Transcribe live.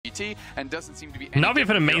LUMINOSITY and doesn't seem to be. Now we have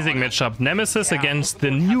an amazing matchup. Nemesis against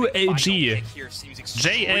the new LG.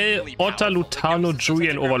 JL, Otta, Lutano,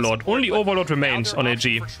 Julian, Overlord. Only Overlord remained on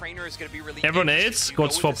LG. Everyone else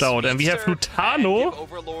got swapped out. And we have Lutano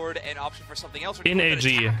in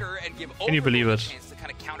LG. Can you believe it?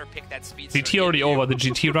 GT already over. The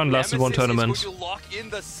GT run lasted one tournament.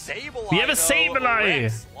 We have a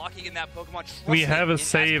Sableye! We have a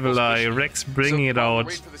Sableye. Rex bringing it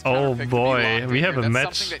out. Oh boy, we have a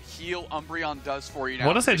match.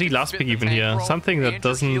 What does LG last pick even here? Something that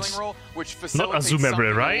doesn't... Not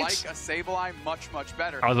Azumarill, right?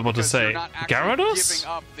 I was about to say. Gyarados?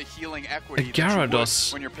 A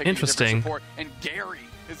Gyarados. Interesting.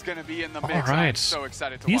 Alright.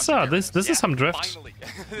 This is some drift.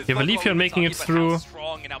 You have a Leafeon making it through.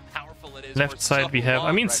 Left side we have,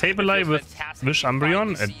 I mean, Sableye with Wish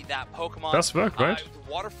Umbreon. It does work, right?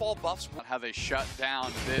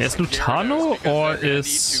 Is Lutano or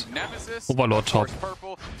is Overlord top?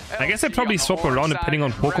 I guess they probably swap around depending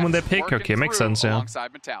on Pokemon they pick. Okay, makes sense, yeah.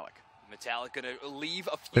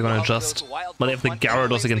 They're gonna adjust. But they have the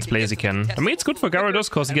Gyarados against Blaziken. I mean, it's good for Gyarados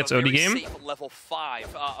because he gets early game.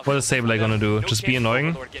 What is Sableye gonna do? Just be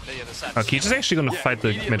annoying? Okay, he's just actually gonna fight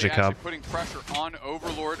the Magikarp.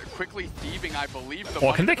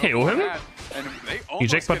 Or can they KO him?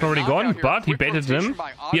 Eject button already gone, but he baited him.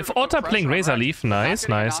 We have Otta playing Razor Leaf. Nice,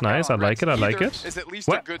 nice, nice. I like it, I like it.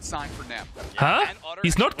 What? Huh?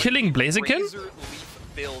 He's not killing Blaziken?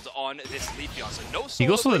 He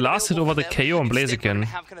goes for the last hit over the KO on Blaziken.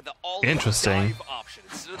 Interesting.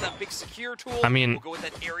 I mean,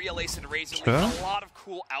 sure.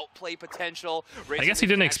 I guess he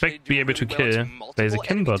didn't expect to be able to kill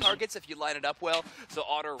Blaziken, but... No,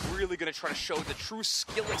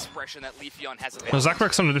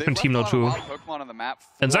 Zakruk's on a different team now too.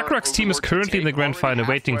 And Zakruk's team is currently in the grand final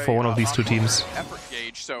waiting for one of these two teams.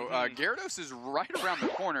 So Gyarados is right around the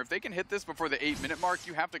corner. If they can hit this before the 8-minute mark,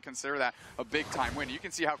 you have to consider that a big time win. You can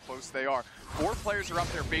see how close they are. 4 players are up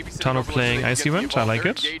there babysitting. Tano playing Icy Wind, I like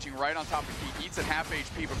it. Right on top of he eats at half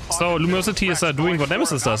HP, so Luminosity is doing what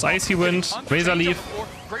Nemesis does. Icy Wind, Razor Leaf.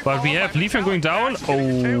 But we have Leafeon going down. Oh,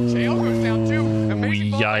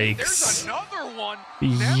 yikes.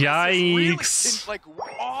 Yikes.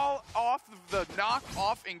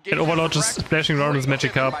 And Overlord just splashing around his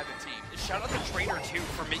Magikarp.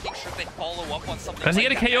 Does he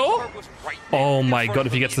get a KO? Oh my god,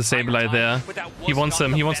 if he gets the Sableye there. He wants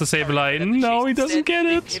him, he wants the Sableye. No, he doesn't get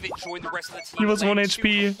it. He was 1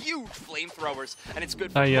 HP.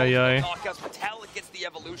 Ay, ay, ay.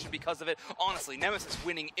 Honestly, Nemesis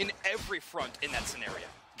winning in every front in that scenario.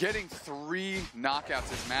 Getting 3 knockouts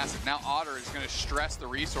is massive. Now Otter is going to stress the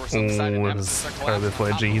resource on the side of Nemesis. For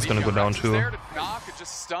LG, he's going to go down too.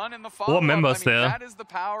 What members there? That is the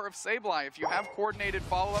power of Sableye. If you have coordinated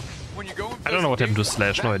follow-up, when you go in, I don't know what happened to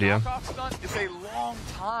Slash, no idea. It's a long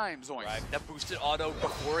time, Zoink. Right. That boosted auto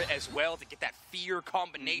before it as well to get that fear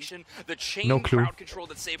combination. The chain no clue. crowd control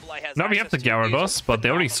that Sableye has. Now we have the Gyarados, but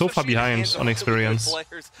they're already so far behind on experience.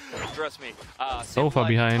 Trust me. So far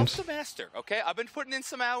behind. The master, okay? I've been putting in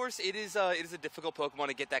some hours. It is a difficult Pokemon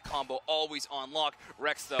to get that combo always on lock.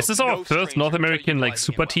 Rex, though, is this our first North American like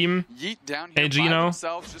super team LG now?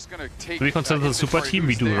 Do we consider the super team?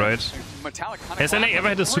 We do, right? Has NA ever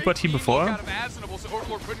had a super team before? I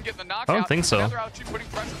don't think so.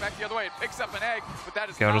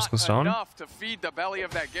 Gyarados goes down.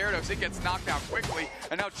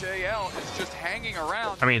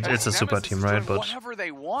 I mean, it's a super team, right? But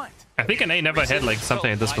I think NA never had like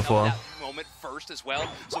something like this before. First as well,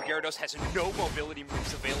 so Gyarados has no mobility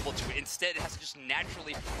moves available to it. Instead, it has to just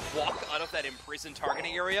naturally walk out of that imprisoned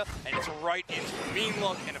targeting area, and it's right into Mean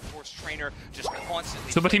Look, and of course, Trainer just constantly.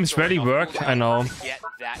 Super teams rarely work, I know. Get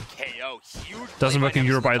that KO. Huge. Doesn't work in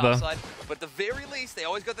Europe either. But at the very least, they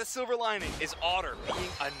always got the silver lining. Is Otter being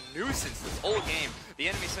a nuisance this whole game? The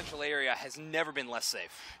enemy central area has never been less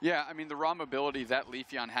safe. Yeah, I mean the raw mobility that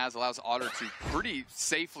Leafeon has allows Otter to pretty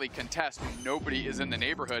safely contest when nobody is in the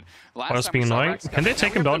neighborhood. Otter's being annoying. Can they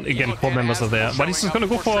take him down? Again, 4 members are there. But he's just gonna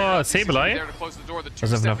go for Sableye.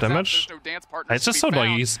 Doesn't have enough damage. It's just so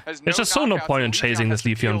annoying. There's just so no point in chasing this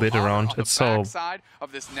Leafeon bit around. It's so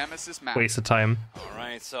wasted time.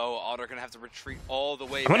 Alright, so Otter gonna have to retreat all the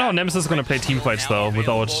way. I wonder how Nemesis is gonna play team fights though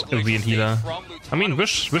without a real healer. I mean,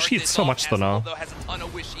 Wish heals so much though now.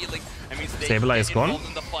 Sableye is gone.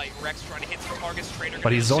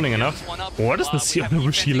 But he's zoning enough. What is this here?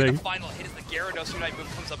 Wish healing?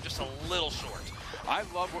 I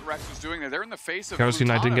love what Rex was doing there. They're in the face of Heroes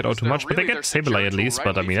Unite didn't get out too much, but they really get Sableye at least,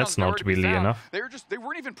 but I mean, that's not really enough. They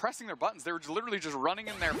weren't even pressing their buttons. They were literally just running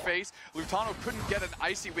in their face. Lutano couldn't get an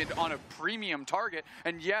Icy Wind on a premium target,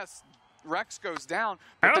 and yes, Rex goes down.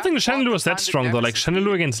 I don't think Chandelure is that strong though. Like,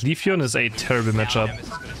 Chandelure against Leafeon is a terrible matchup.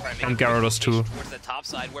 And Gyarados too.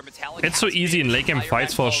 It's so easy in late game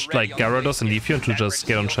fights for like Gyarados and Leafeon to just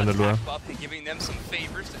get on Chandelure.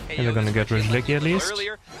 And they're gonna get Regieleki at least.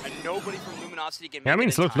 Yeah, I mean,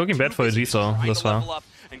 it's looking bad for AG so thus far.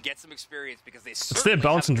 It's still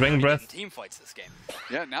Bounce and Dragon Breath.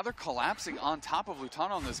 Yeah, now they're collapsing on top of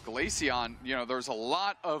Lutano on this Glaceon. You know, there's a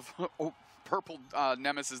lot of purple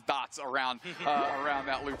Nemesis dots around around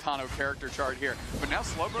that Lutano character chart here. But now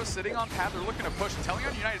Slowbro's sitting on path. They're looking to push.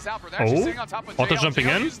 Teleon United's out, but they're actually sitting on top of Auto jumping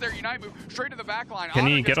in. Their Unite move straight to the back line. Can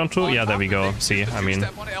he get onto? Yeah, there we go. See, I mean,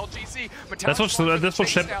 that's what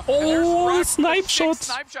Shep. Oh, snipe shot!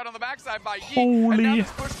 Snipe shot on the backside by Yi. Holy! And now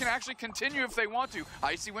this push can actually continue if they want to.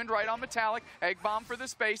 Icy Wind right on Metallic. Egg Bomb for the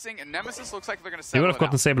spacing, and Nemesis looks like they're going to. They would have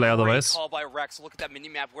gotten Sableye otherwise.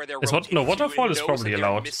 It's what? No, Waterfall is probably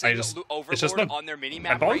allowed. It's just not.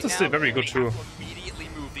 And Bounce is still very good too.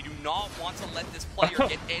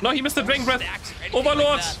 No, he missed the Dragon Breath.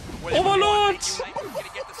 Overlord! Overlord!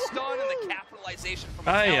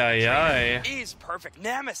 Ay, ay, ay.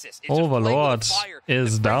 Overlord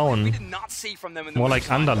is down. More like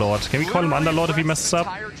Underlord. Can we call him Underlord if he messes up?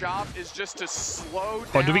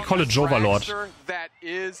 Or do we call it Jovalord?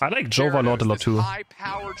 I like Jovalord a lot too.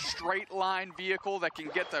 High-powered straight line vehicle that can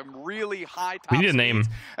get them really high top We need a name.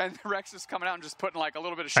 And Rex is coming out and just putting like a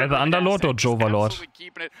little bit of either Underlord or Jovalord.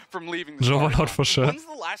 Jovalord for sure. When's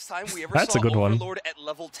the last time we ever That's saw a good one. Overlord at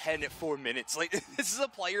level 10 at 4 minutes? Like, this is a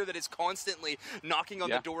player that is constantly knocking on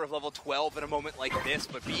the door of level 12 in a moment like this,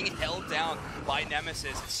 but being held down by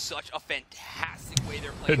Nemesis is such a fantastic way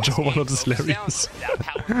they're playing. Jovalord is hilarious.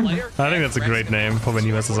 I think that's a great name for when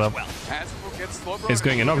he messes up. He's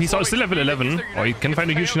going in. Oh, he's still level 11. Or he can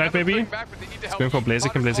find a huge Unite maybe. He's going for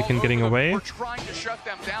Blaziken. Blaziken getting away.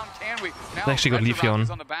 They actually got Leafeon.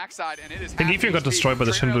 And Leafeon got destroyed by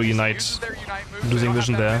the Chandelure Unite. Losing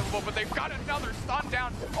vision there.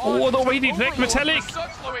 Oh, the way he dragged Metallic!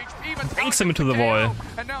 Banks him into the wall.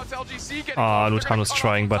 Ah, Lutano's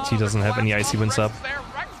trying, but he doesn't have any Icy Winds up.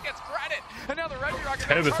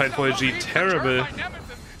 Terrible fight for AG. Terrible.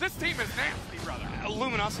 This team is nasty, brother.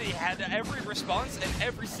 Luminosity had every response and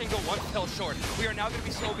every single one fell short. We are now going to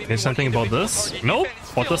be slowly. There's something about this. Nope.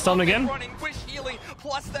 Otto's down again.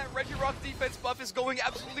 Plus that Regirock defense buff is going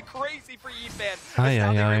absolutely crazy for Yi-Fan. Aye,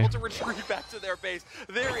 aye, they're aye. able to retreat back to their base.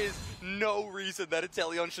 There is no reason that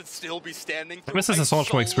Inteleon should still be standing. Nemesis has so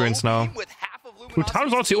much more experience now.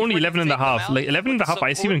 Lutano's also only 11.5. Like 11.5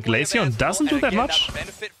 Icy Wind Glaceon doesn't do that much.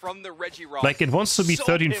 Like it wants to be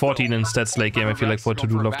 13-14 in stats late game, I feel like, for it to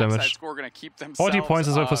do a lot of damage. 40 points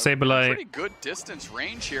as well for Sableye.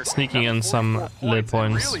 Sneaking in some little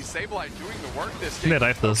points. Can they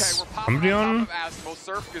dive this? Umbreon?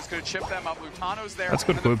 That's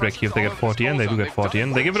good goal break here if they get 40 in. They do get 40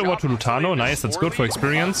 in. They give it over to Lutano. Nice, that's good for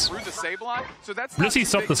experience. Blissey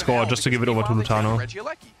stopped the score just to give it over to Lutano.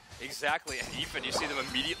 Exactly, and even you see them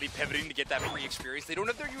immediately pivoting to get that free experience. They don't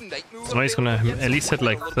have their Unite move. So now he's gonna at least hit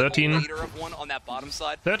like 13.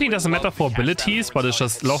 13 doesn't matter for abilities, but it's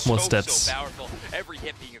just a lot more stats.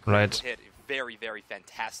 Right. Very, very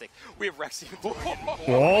fantastic. We have Rexy.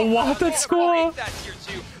 Oh, what that score!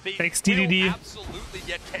 Thanks, DDD. Absolutely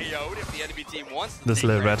get KO'd if the enemy team wants to this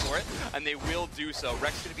little red. For it, and they will do so.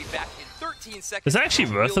 Rex going to be back in 13 seconds. Is that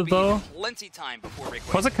actually worth it though?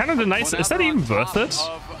 Was it kind of the nice? Is that even worth it?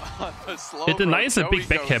 It denies a big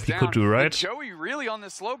back cap he could do, right? Joey really on the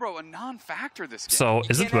Slowbro, a non-factor this game. So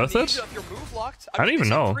is it worth it? I don't even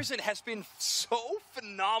know.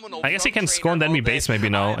 I guess he can score on the enemy base maybe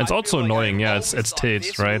now. It's also annoying. Yeah, it's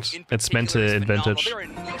tilt, right? It's mental advantage.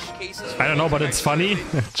 I don't know, but it's funny.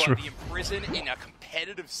 True. In a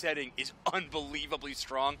competitive setting is unbelievably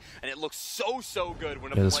strong, and it looks so good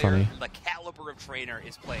when a player the caliber of Trainer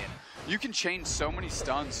is playing. You can change so many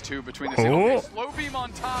stuns too between the slow beam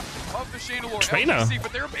on top of the Chandelure Trainer.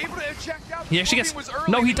 but they're able to eject out. He actually gets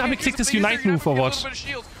no. He double clicked his Unite move or what?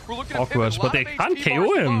 Awkward, but they can't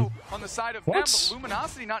KO him. What?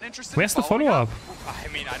 Where's the follow up? I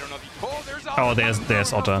mean, I don't know if you oh,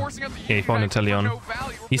 there's Otter. Yeah, he found Inteleon.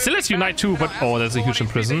 He still has Unite too, but oh, there's a huge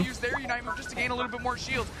imprison.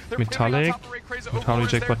 Metallic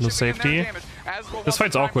Jack, but no safety. This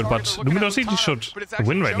fight's awkward, but Luminosity should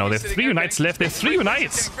win right now. They have 3 Unites left. They have 3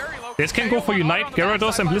 Unites. They can go for Unite,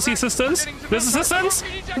 Gyarados, and Blissey assistance. Bliss assistance?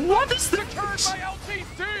 What is that?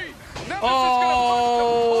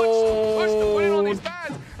 Oh,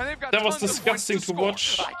 the that was disgusting to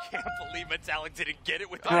watch. I can't believe Metallic didn't get it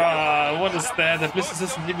with What is that? That Blizzard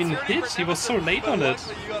doesn't even hit. He was so late on it.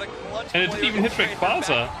 And it didn't even hit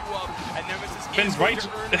Rayquaza. Went right.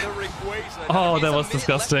 Oh, that was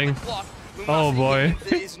disgusting. Oh boy.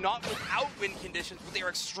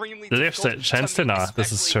 The left chance to nah.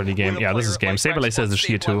 This is surely game. Yeah, this is game. Saberlace has the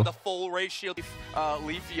shield too.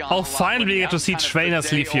 Oh, finally we get to see Trainer's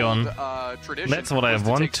Leafeon. That's what I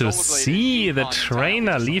want to see. The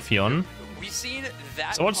Trainer Leafeon.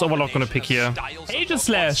 So what's Overlord gonna pick here?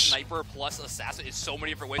 Aegislash!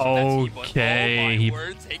 Okay, he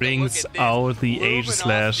brings out the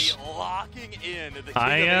Aegislash.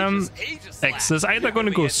 I am X is either gonna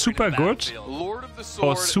go super good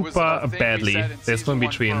or super badly. There's no in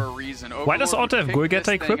between. Why does Otto have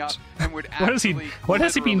Golgetta equipped? What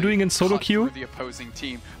has he been doing in solo queue? Yeah,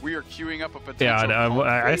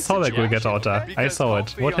 I saw that Golgetta Otter. I saw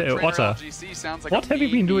it. Otter? What have you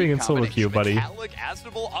been doing in solo queue, buddy?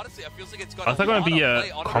 Are there gonna be a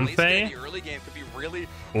Comfey?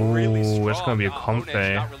 Oh, it's gonna be a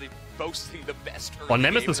Comfey. Oh,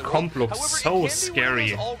 Nemesis comp looks so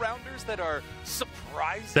scary.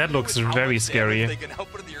 That looks very scary.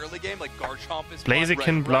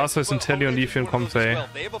 Blaziken, Blastoise, Inteleon, Leafeon, Comfey.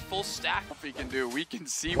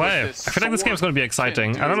 Wow, I feel like this game's gonna be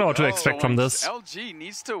exciting. I don't know what to expect from this. Right,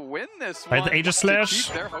 the Aegislash.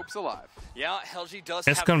 Yeah, LG does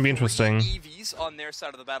it's gonna be interesting. EVs on their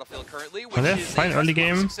side of the battlefield currently, which is fine early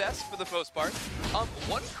game. For the most part.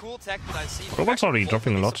 One cool tech that I see. Robo's already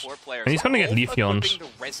dropping a lot, and he's gonna get Leafeoned.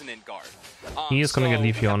 He is gonna get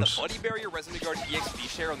Leafeoned.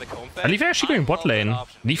 And Leafeon actually going bot lane.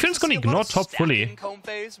 Leafeon's gonna ignore top fully.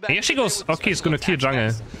 He actually goes, okay, he's gonna clear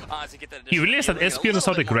jungle. He realized that Espeon is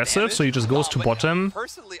not aggressive, so he just goes to bottom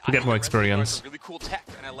to get more experience.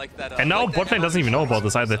 And now bot lane doesn't even know about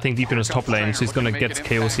this either. I think Leafeon is top lane, so he's gonna get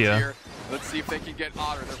KOs here. Let's see if they can get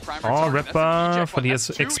Otter. Oh, rep buff, but he has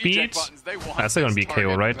X speed. That's gonna be a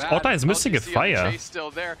KO, right? Otter is missing a fire.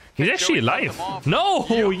 He's actually alive. No!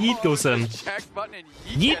 Yeet goes in.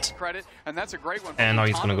 Yeet! And now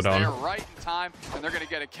he's gonna go down. And they're gonna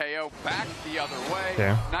get a KO back the other way.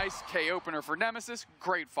 Okay. Nice K opener for Nemesis.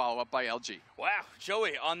 Great follow-up by LG. Wow,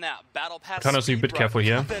 Joey on that battle pass. Kind of be a bit careful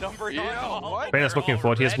here. Rainer's looking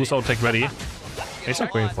for it. He has boost out tech ready. He's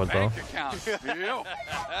not going for it though.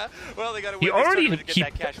 Well, he already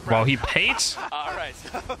wow, he paid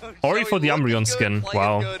already for the Umbreon skin.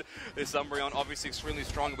 Wow. This Umbreon obviously extremely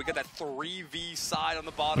strong. We got that 3v side on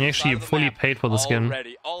the bottom. He actually fully paid for the skin. That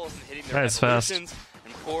is fast.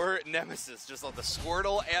 Poor Nemesis, just like the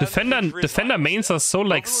Squirtle and Defender mains are so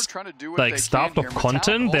like starved of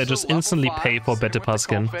content, they just instantly pay for Battle Pass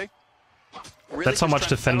skin. Really that's how much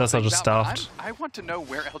defenders are just starved. I want to know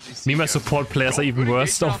where LGC me, my support players are even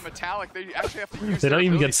worse though. They don't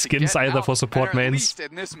even get skins either for support mains.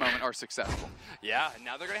 In this moment are successful. Yeah,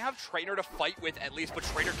 now they're gonna have Trainer to fight with at least, but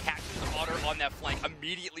Trainer catches Otter on that flank,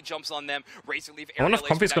 immediately jumps on them. Razor Leaf. I wonder if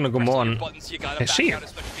Comfey's gonna go more on. Is she?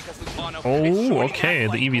 Oh, okay.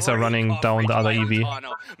 The EVs are running down the other EV.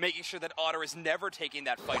 Making sure that Otter is never taking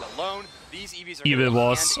that fight alone. These EVs are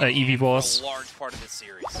EV was. a large part of this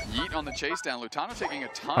series. Yeet on the chase down. Lutano taking a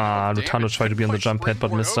ton of Lutano tried to be on the jump pad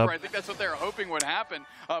but missed up. I think that's what they were hoping would happen,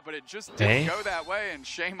 but it just didn't go that way, and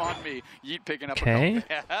shame on me. Yeet picking up a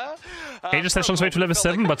Aegislash on his way to level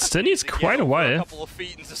 7, but still needs quite a while. Oh,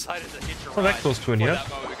 that goes to in here.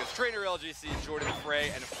 Trainer, LGC, Jordan the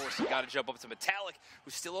Fray, and of course you gotta jump up to Metallic,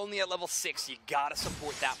 who's still only at level 6. You gotta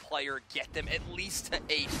support that player, get them at least to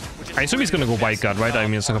 8. I assume he's gonna go White Guard, right? I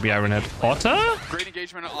mean, it's not gonna be Ironhead. Otter? Great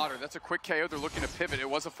engagement on Otter. That's a quick KO. They're looking to pivot. It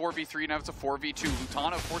was a 4v3, now it's a 4v2.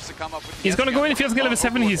 Lutano forced to come up with. He's gonna go in if he doesn't get level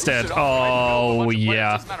 7. He's dead. Oh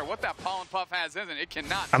yeah. Doesn't matter what that Pollen Puff has, isn't it?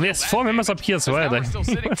 Cannot. I mean, there's 4 members up here as well. Even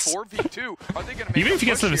if he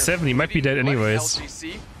gets level 7, he might be dead anyways.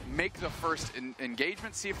 Make the first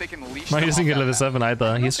engagement, see if they can leash. No, he doesn't get level 7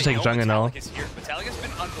 either. He has to take jungle now.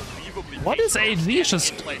 What is AD?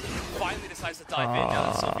 Just.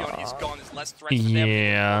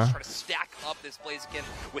 Yeah.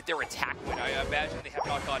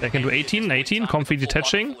 They can do 18, Comfey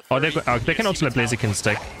detaching. Or they can also let Blaziken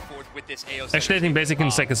stack. Actually, I think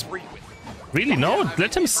Blaziken stack is. Really? No,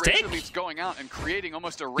 let him stack.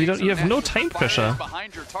 You have no time pressure.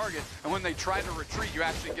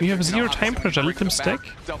 You have 0 time pressure. Let him stack.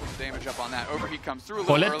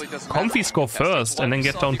 Or let Comfey score first and then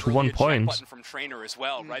get down to 1 point.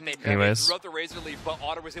 Anyways,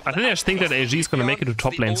 I just think that AG is gonna make it to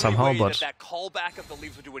top lane somehow, but that callback of the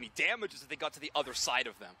leaves would do any damage is that they got to the other side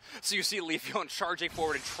of them. So you see Leafeon charging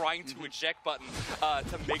forward and trying to eject button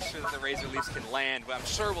to make sure that the Razor Leafs can land. But I'm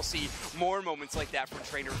sure we'll see more more moments like that from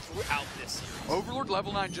Trainer throughout this series. Overlord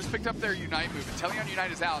level 9 just picked up their Unite move. Inteleon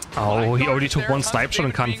Unite is out. Oh, he already took one snipe shot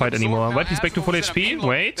and can't fight anymore. What? He's back to full HP?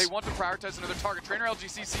 Wait. They want to prioritize another target. Trainer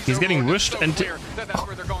LGC sees He's getting rushed and... that's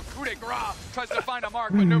where they're going. Coup de grace tries to find a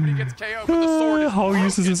mark, but nobody gets KO. But the sword is how he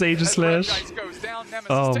uses his Aegis Slash.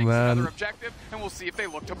 Oh, man. Objective, and we'll see if they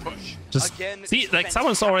look to push. Just see, like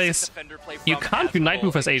someone's always... You can't Unite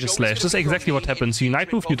move as Aegis Slash. This is exactly what happens. You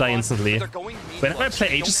Unite move, you die instantly. Whenever I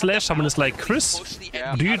play Aegis Slash, someone is like, Chris,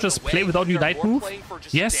 do you just play without Unite move?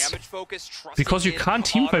 Yes. Because you can't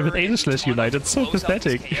team fight with Aegis Slash Unite. It's so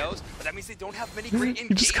pathetic.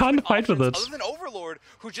 You just can't fight with it.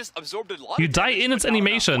 You die in its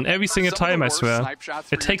animation every single time, I swear.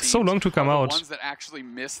 It takes so long to come out. Ones that actually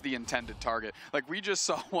miss the intended target. Like we just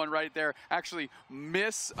saw one right there actually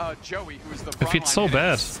miss Joey, who's the front line. It's so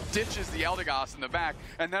bad. Stitches the Eldegoss in the back,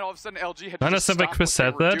 and then all of a sudden LG had I understand why Chris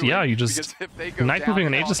said that. Yeah, you just Night moving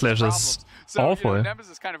an Aegis Slash is awful. You know,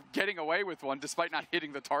 Nemesis kind of getting away with one despite not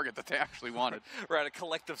hitting the target that they actually wanted. Right, a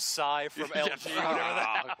collective sigh from LG whenever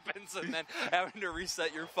that happens, and then having to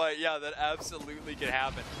reset your fight. Yeah, that absolutely can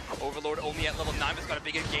happen. Overlord only at level 9 has got a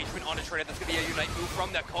big engagement on a Trainer. That's going to be a Unite move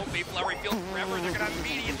from that Kobe Flowery Field forever. They're going to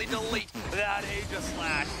immediately delete that Aegis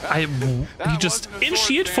Slash. He just in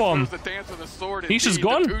shield form. He's just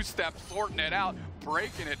gone. Two-step sorting it out,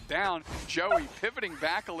 breaking it down. Joey pivoting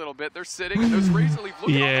back a little bit. They're sitting and those Razor Leaf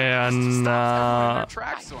looking nah.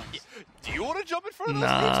 Do you want to jump in front of those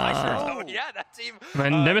teams? I sure don't. Yeah, that team.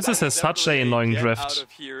 Man, Nemesis has such an annoying drift. Out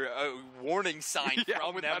of here, warning sign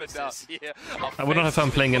from Nemesis. Yeah, I would not have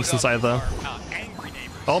fun playing against this either.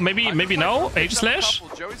 Oh, maybe now? Aegis Slash?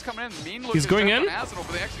 He's going in.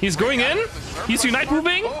 He's going in. He's Unite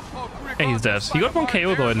moving. And he's dead. He got one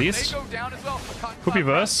KO though, at least. Could be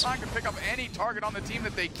worse. Pick up any target on the team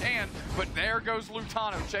that they can, but there goes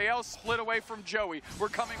Lutano. JL split away from Joey. We're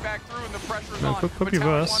coming back through and the pressure's on. Could be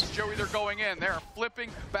worse. Joey, they're going in. They're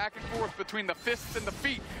flipping back and forth between the fists and the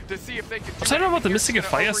feet to see if they can. I don't know what the Mystical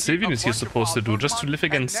Fire Sylvian is here supposed to do, just to live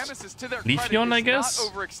against Leafeon, I guess?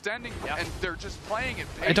 And they're just playing it.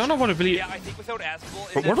 I don't know what it really... Yeah, I think without Asbel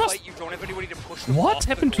in that fight, you don't have anybody to push what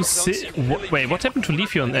happened to Wait, what happened to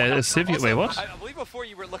Leafeon? Sylvian? Wait, what? I believe before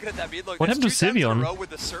you were looking at that beat, look, what happened to Sylvian?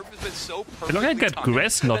 It looked like it got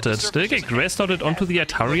grass knotted. Did it get grass knotted onto the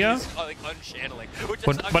Ataria?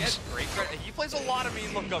 But he plays a lot of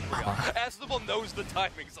mean look up for Asbel knows the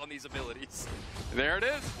timings on these abilities. There it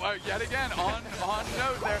is. Well, yet again, on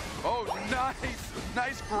note there. Oh,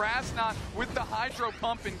 nice grass knot with the hydro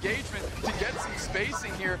pump engagement to get some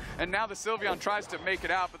spacing here. And now the Sylveon tries to make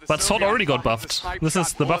it out. But Sword already got buffed. This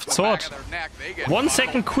is the buffed Sword. 1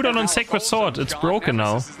 second cooldown on Sacred Sword. It's broken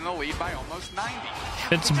now.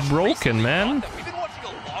 It's broken, man. We've been watching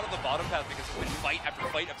a lot of the bottom path because it's been fight after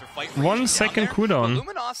fight after fight. 1 second cooldown.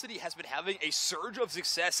 Luminosity has been having a surge of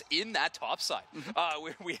success in that top side.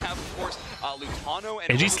 We have, of course, Lutano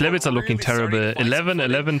and AG's levels are looking terrible. 11,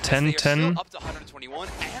 11, 10, 10. Up to 121,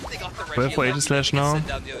 and they got the Where for Aegis Slash now?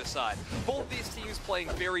 Down the other side. Both these teams playing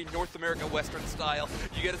very North America Western style.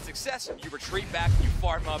 You get a success, you retreat back, you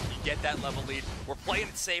farm up, you get that level lead. We're playing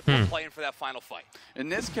it safe, we're playing for that final fight. In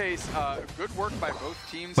this case, good work by both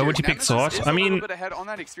teams. Why would you pick Sword? I mean,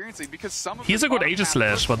 he's a good Aegis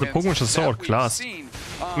Slash, but the Pokemon is so outclassed.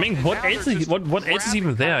 I mean, what else is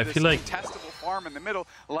even there? I feel like... I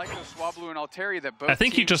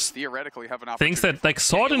think he just thinks that like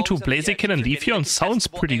Sword into Blaziken and Leafeon sounds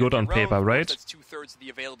pretty good on paper, right? That's 2/3 of the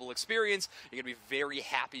available experience. You're gonna be very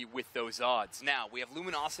happy with those odds. Now we have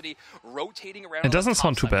Luminosity rotating around. It doesn't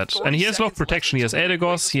sound too bad. And he has Lock Protection. He has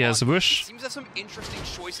Eldegoss. He has Wish. Seems to have some interesting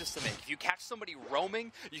choices to make. If you catch somebody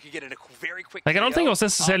roaming, you can get in a very quick. Like I don't think it was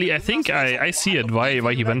necessarily. I think I see it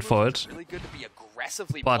why he went for it. Really good to be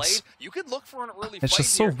aggressively played. You could look for an early it's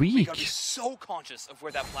just so weak. So conscious of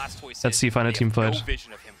where that Blastoise Let's see if I find a team fight. No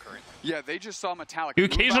vision of him currently. Yeah, they just saw Metallic. He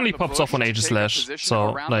occasionally pops off on Aegis Slash,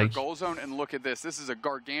 so like. Goal zone and look at this. This is a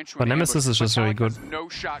gargantuan. But Nemesis is just very good. No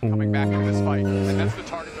shot coming back in this fight, and that's the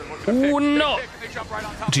target they're looking to pick. Oh no!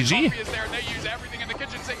 GG.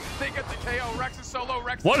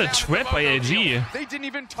 What a trap by AG. They didn't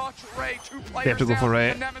even touch Ray. They have to go for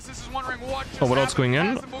Ray. Oh, what else going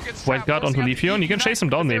in? White guard onto Leafeon. You can chase him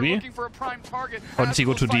down, maybe. Or did he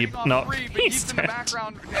go too deep? No, he's dead.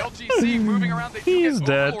 He's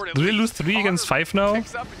dead. Do they lose 3 against 5 now? They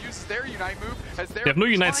have no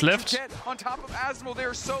Unites left.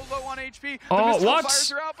 Oh,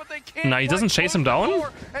 what? Nah, he doesn't chase him down?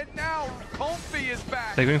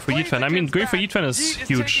 They're going for Yifan. I mean, going for Yifan is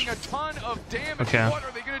huge. Okay.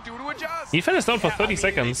 Yifan is down for 30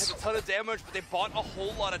 seconds.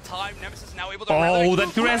 Oh,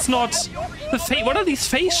 that grass knot! What are these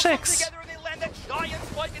face checks?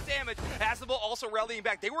 damage. Asmol also rallying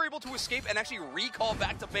back. They were able to escape and actually recall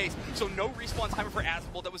back to base. So no respawn time for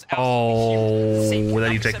Asmol. That was absolutely huge.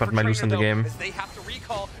 That eject button might lose in the game. They have to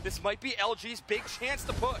recall. This might be LG's big chance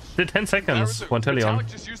to push. Did 10 seconds. Quintilion.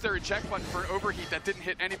 Just used their eject button for an overheat that didn't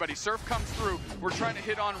hit anybody. Surf comes through. We're trying to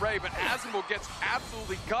hit on Ray, but Asmol gets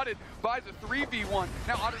absolutely gutted by the 3v1.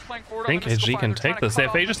 Now Otter's playing forward. I think AG can take this. They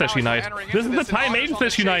have Aegis Slash Unite. This is the time Aegis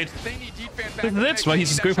Slash Unite. This is it. Well, he's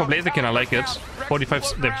just going for Blaziken. I like it.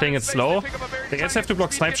 45. They're playing it slow. They guys have to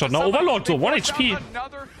block Snipe Shot. Now Overlord, so 1 HP.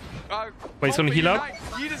 Wait, he's gonna heal up.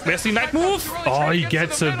 Where's the Knight move? Oh, he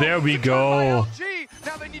gets it. There we go.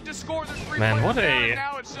 Man, what a...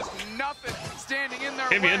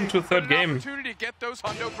 Maybe into a third game.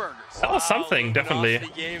 That was something, definitely.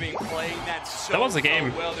 That was a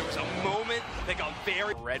game.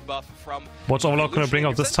 What's Overlord gonna bring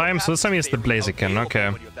out this time? So this time he has the Blaziken,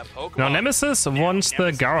 okay. Now Nemesis wants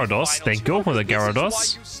the Gyarados. They go for the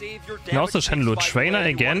Gyarados. Now the Chandler Trainer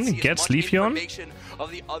again gets Leafeon.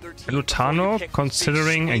 Lutano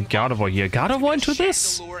considering a Gardevoir here. Gardevoir into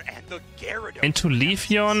this? Into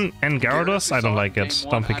Leafeon and Gyarados? I don't like it.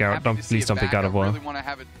 Don't pick Gyarados. Please don't pick Gardevoir.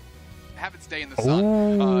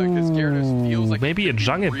 Oh, maybe a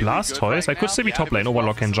Jungle Blastoise? I could still be top lane.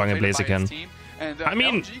 Overlord and Jungle Blaziken. I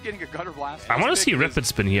mean, I want to see Rapid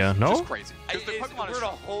Spin here, no?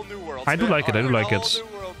 I do like it, I do like it.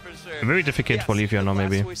 Very difficult for Leafeon now,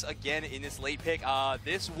 maybe.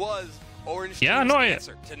 Yeah, no, I'm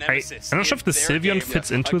not sure if the Sylveon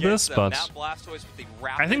fits into this, but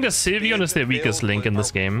I think the Sylveon is the weakest link in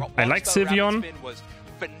this game. I like Sylveon,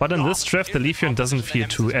 but in this draft the Leafeon doesn't feel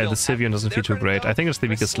too, the Sylveon doesn't feel too great. I think it's the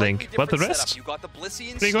weakest link, but the rest,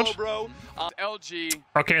 pretty good.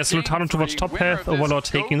 Okay, so Lutano towards top path, Overlord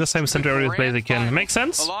taking this time center area with Blaziken. Makes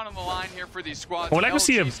sense. I would like to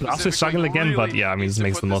see a Blastoise jungle again, but yeah, I mean, this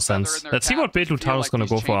makes the most sense. Let's see what build Lutano's gonna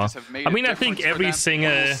go for. I mean, I think every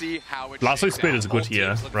single Blastoise build is good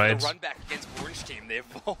here, right?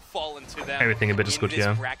 Everything a bit is good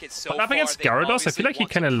here. But up against Gyarados, I feel like he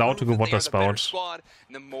can allow to go Water Spout.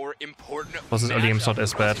 Was his early game's not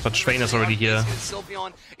as bad, but Schwain is already here.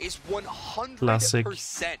 Classic.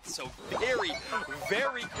 So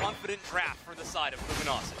very confident draft for the side of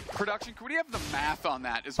Luminosity. Production, could we have the math on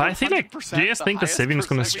that? But I feel like, do you guys think the Sylveon is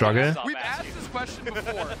gonna struggle? We've asked this question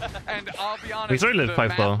before, and I'll be honest, he's already level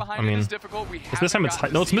 5 though. I mean, this time it's high.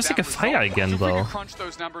 No, it's Mystic Fire again though.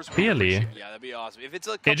 Really? Yeah, that'd be awesome. If it's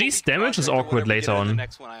a AG's damage is awkward later on.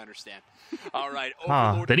 Next one, I understand. All right.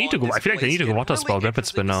 They need to go. I feel like they need to go Water Spout, Rapid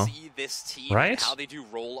Spin now. Right? How they do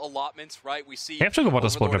roll allotments, right? We see they have to go Water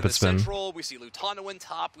Spout, Rapid Spin. We see Lutano in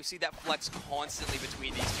top. We see that flex constantly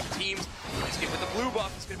between these two teams. With the blue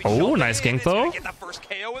buff, oh, nice gank though. Get the first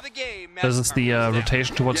KO of the game. This is the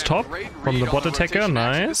rotation towards top from the bot attacker.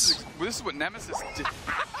 Nice. This is what Nemesis did.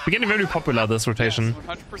 We're getting very popular, this rotation.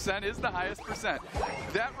 100% is the highest percent.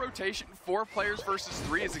 That rotation, 4 players versus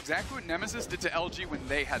 3, is exactly what Nemesis did to LG when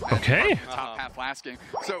they had been okay. Top half last game.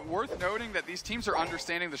 So worth noting that these teams are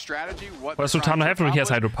understanding the strategy. What does Lutano have? He has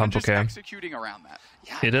Hydro Pump, okay. Executing around that.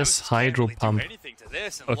 Yeah, it is Hydro Pump.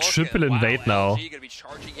 A triple invade now.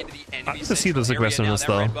 I need to see this aggressiveness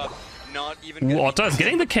though. Otter is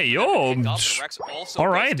getting the KO.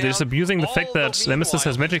 Alright, they're just abusing the fact that Nemesis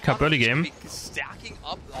has Magic Cup early game.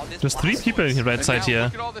 There's 3 people in the right side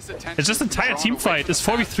here. It's just an entire team fight. It's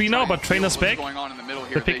 4v3 now, but Trainer's back.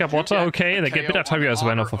 They pick up Otter, okay. They get Bitter Tyria as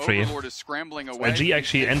well now for free. LG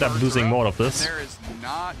actually end up losing more of this.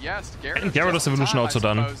 And Gyarados evolution also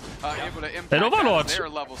done. And Overlord!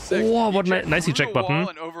 Oh, what a nice eject button.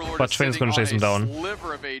 But Trainer's gonna chase him down.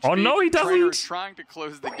 Oh no, he doesn't!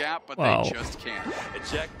 Wow. Is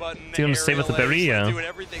he gonna stay with the berry? Yeah.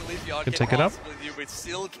 Can take it up.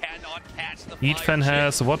 Eatfan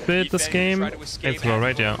has what build this game? It's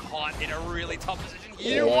right, yeah.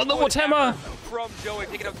 Oh, the Wood Hammer! From Joey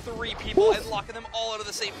picking up 3 people and locking them all out of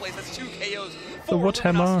the same place. That's 2 KOs. The Wood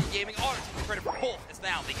Hammer.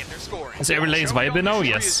 Is every lane viable now?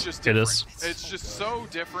 Yes, it is. It's just so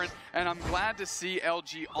different, and I'm glad to see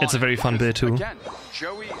LG on it's a very fun build too. Again,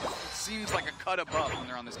 Joey seems like a cut above when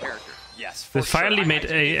they're on this character. Yes, they finally made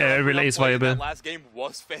a relays viable. That last game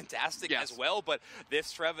was fantastic as well, but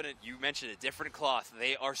this Trevenant, you mentioned a different cloth.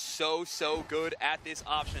 They are so good at this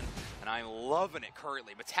option, and I'm loving it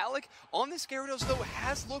currently. Metallic on this Gyarados though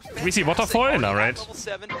has looked fantastic. We see Waterfoil now, right?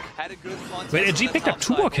 Wait, AG picked up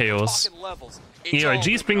 2 more KOs. Yeah,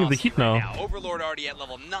 AG is bringing the heat now. Overlord already at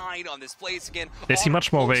level 9 on this place again. They see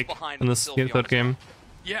much more wake in this third game.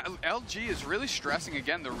 Yeah, LG is really stressing,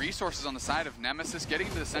 again, the resources on the side of Nemesis, getting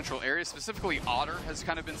into the central area. Specifically, Otter has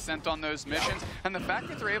kind of been sent on those missions. And the fact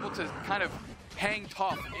that they're able to kind of hang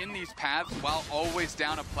tough in these paths while always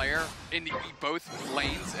down a player in both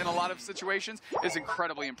lanes in a lot of situations is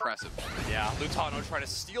incredibly impressive. Yeah, Lutano trying to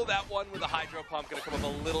steal that one with a Hydro Pump, going to come up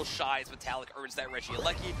a little shy as Vitalik earns that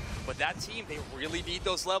Regieleki, but that team, they really need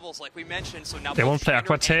those levels, like we mentioned, so now... They won't play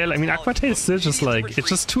Aquatail. I mean, Aquatail is still just like, it's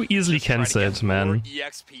just too easily cancelled, man.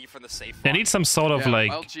 They need some sort of like...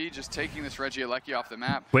 LG just taking this Regieleki off the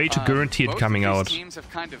map. Way to guarantee it coming out. Teams have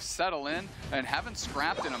kind of settled in and haven't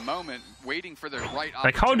scrapped in a moment, waiting for their right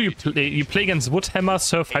like, how do you play? You play against Woodhammer,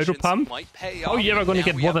 Surf, Hydro Pump? How are you ever going to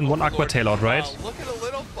get more than one Aquatail out, right?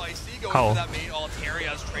 How?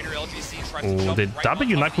 Oh, they double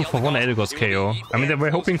Unite move for one Elgos KO. I mean, they were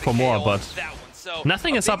hoping for more, but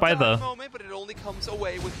nothing is up either.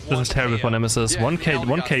 This is terrible for Nemesis. One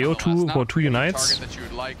KO, two Unites.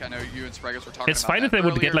 It's fine if they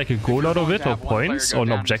would get like a goal out of it, or points, or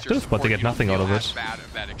an objective, but they get nothing out of it.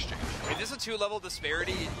 If this is a 2-level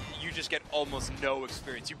disparity, you just get almost no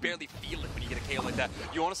experience. You barely feel it when you get a KO like that.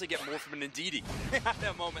 You honestly get more from an Ndidi at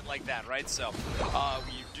a moment like that, right? So,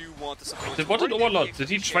 you do want the support. What did Overlord? Did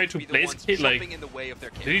he try to Blaziken, like...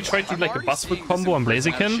 Did he try to do like a Buzzwood combo on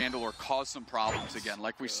Blaziken? Chandler caused some problems again,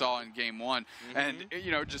 like we saw in game 1. And,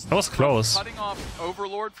 you know, just... That was close. Cutting off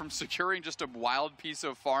Overlord from securing just a wild piece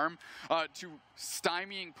of farm to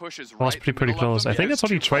stymieing pushes. That was pretty close. I think that's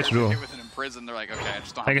what he tried to do.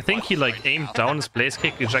 Like, I think he like aimed down his Blaze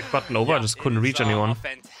Kick, eject button over, just couldn't reach anyone.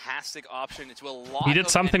 He did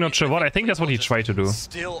something, not sure what. I think that's what he tried to do.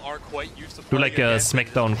 Do like a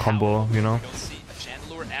smackdown combo, you know.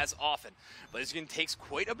 Blaziken takes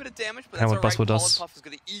quite a bit of damage, but that's alright. Powerpuff is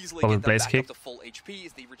going to easily Double get them Blaze back Kick. up to full HP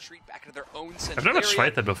as they retreat back into their own I've never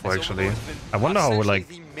tried that before, actually. I wonder how, like...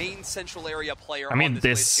 the main central area player I mean,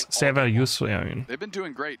 this server useful, yeah, I mean... They've been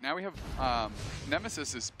doing great. Now we have...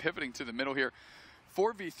 Nemesis is pivoting to the middle here.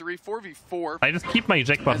 4v3, 4v4. I just keep my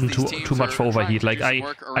eject button too much for overheat. Like, I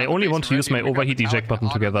only want to use my overheat eject button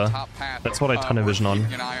together. That's what I tunnel vision on.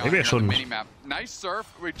 Maybe I shouldn't. Nice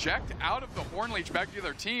surf, reject out of the Hornleech back to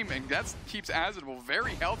their team, and that keeps Azadable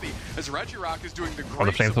very healthy as Regirock is doing the great. Oh,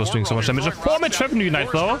 the flamethrower's doing so much damage. A 4-match revenue Unite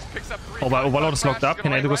though. Overlord is locked up.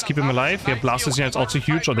 Can Elgos keep him alive? Yeah, Blasters Unite's also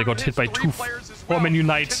huge, or they got hit by 2 4-man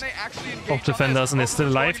Unite of defenders, and they're still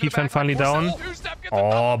alive. Heat fan finally down.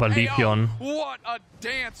 Oh, but Lepion. What a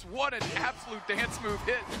dance, what an absolute dance move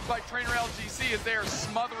hit by Trainer LGC as they are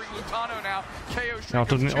smothering Lutano now. KO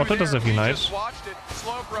Otter doesn't have Unite.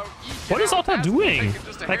 What is Otter doing?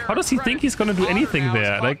 Like, how does he think he's gonna do anything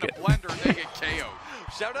there? Like,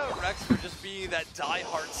 shout out Rex for just being that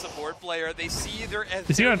die-hard support player. They see their...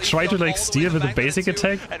 Is he gonna try to like steal with a basic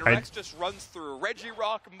attack? And Rex just runs through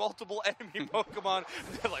Regirock, multiple enemy Pokemon.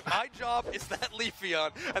 They're like, my job is that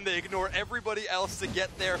Leafeon, and they ignore everybody else to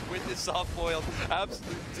get there with this soft-boiled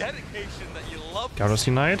absolute dedication that you love. Gyarados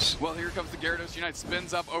Unite. Well, here comes the Gyarados Unite,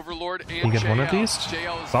 spins up Overlord and you get one at least.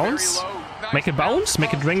 Bounce? Make it bounce?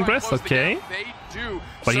 Make it Dragon Breath? Okay.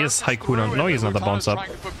 But he has high cooldown. No, he's not the bounce up.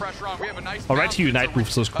 Alright, he Unite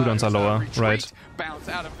moves, those cooldowns are lower. Right.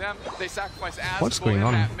 What's going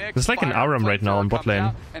on? There's like an Aram right now on bot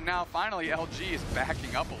lane. And now finally LG is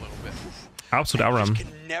backing up a little bit. Absolute Aram. You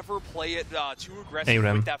can never play it too aggressive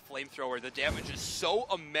with that flamethrower. The damage is so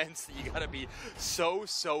immense that you gotta be so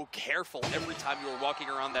careful every time you are walking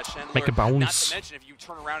around that Chandler. Make a bounce. Not to mention, if you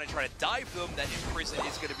turn around and try to dive them, that Imprison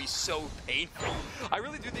is gonna be so painful. I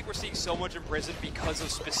really do think we're seeing so much Imprison because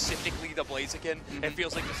of specifically the Blaziken. It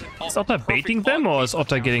feels like this is Otter baiting them, or is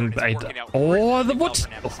Otter getting bait? Oh, the what?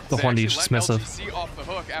 Oh, the Hornleech is massive.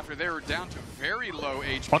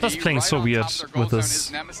 Otter's playing so weird with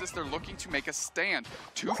this. They're looking to make a stand.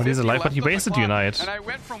 But he's alive, but he wasted Unite. And I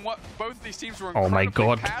went from what both these teams were oh my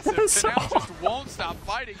god.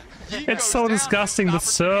 It's so disgusting. The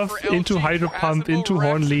surf into Hydro Pump, into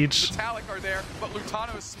Hornleech.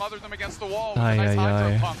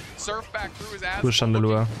 Surf back through his ass.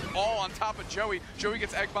 Chandelure. All on top of Joey. Joey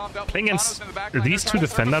gets egg bombed up. Playing against these two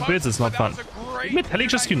defender builds is not fun. Metallic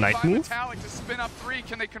just Unite move?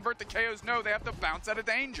 Can they convert the KOs? No, they have to bounce out of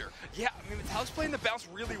danger. Yeah, I mean, Metallic's playing the bounce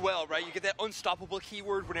really well, right? You get that unstoppable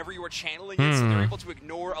keyword whenever you are channeling it, so they're able to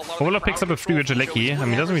ignore a lot of Overlord picks up a free Regieleki. I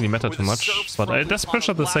mean, it doesn't really matter too much, but it does push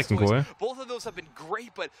up the second goal. Both of those have been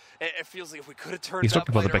great, but it feels like if we could have turned he's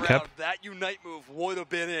looking for the backup. That Unite move would have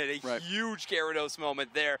been a huge Gyarados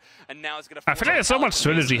moment there, and now it's going to I feel like there's so much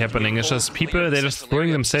strategy happening. It's just people, they're just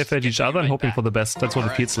throwing themselves at each other and hoping for the best. That's what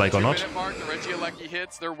it feels like, or not.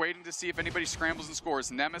 Hits. They're waiting to see if anybody scrambles and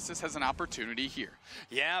scores. Nemesis has an opportunity here.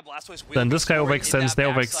 Yeah, Blastoise. Then this guy overextends, they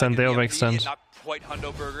overextend, they overextend. Not quite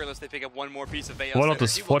Hundo Burger unless they pick up one more piece of Veos. Warlord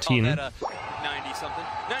is 14.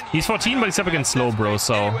 He's 14, but he's up against slow, bro,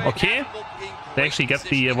 so okay. They actually get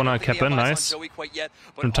the 100 cap in, nice.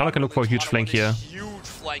 And Tana can look for a huge flank here.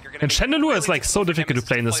 And Chandelure is like so difficult to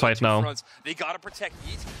play in this fight now. Where's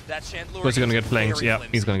he gonna get flanked? Yeah,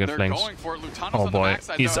 he's gonna get flanked. Oh boy,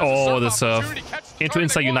 he's all the surf. Into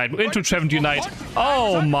Insta Unite, into Trevent Unite.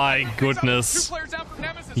 Oh my goodness.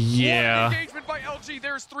 Yeah. The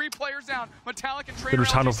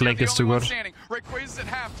Lutano flank is too good.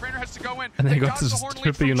 And they got this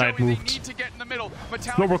triple Unite moved.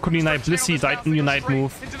 Snowball could Unite, Blissey died in Unite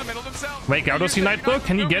move. Wait, Gyarados Unite though?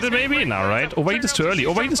 Can he get it maybe? No, right? Overheat is too early,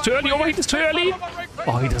 overheat is too early, overheat is too early!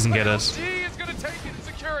 Oh, he doesn't get it.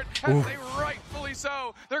 Ooh.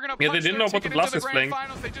 Yeah, they didn't know about the Blastoise flank.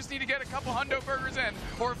 They just need to get a couple Hundo Burgers in,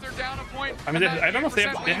 or if they're down a point. I mean, I don't know if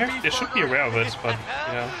they should be aware of it, but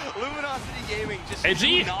yeah. Luminosity Gaming just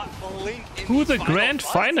AG not blink to the grand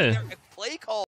final.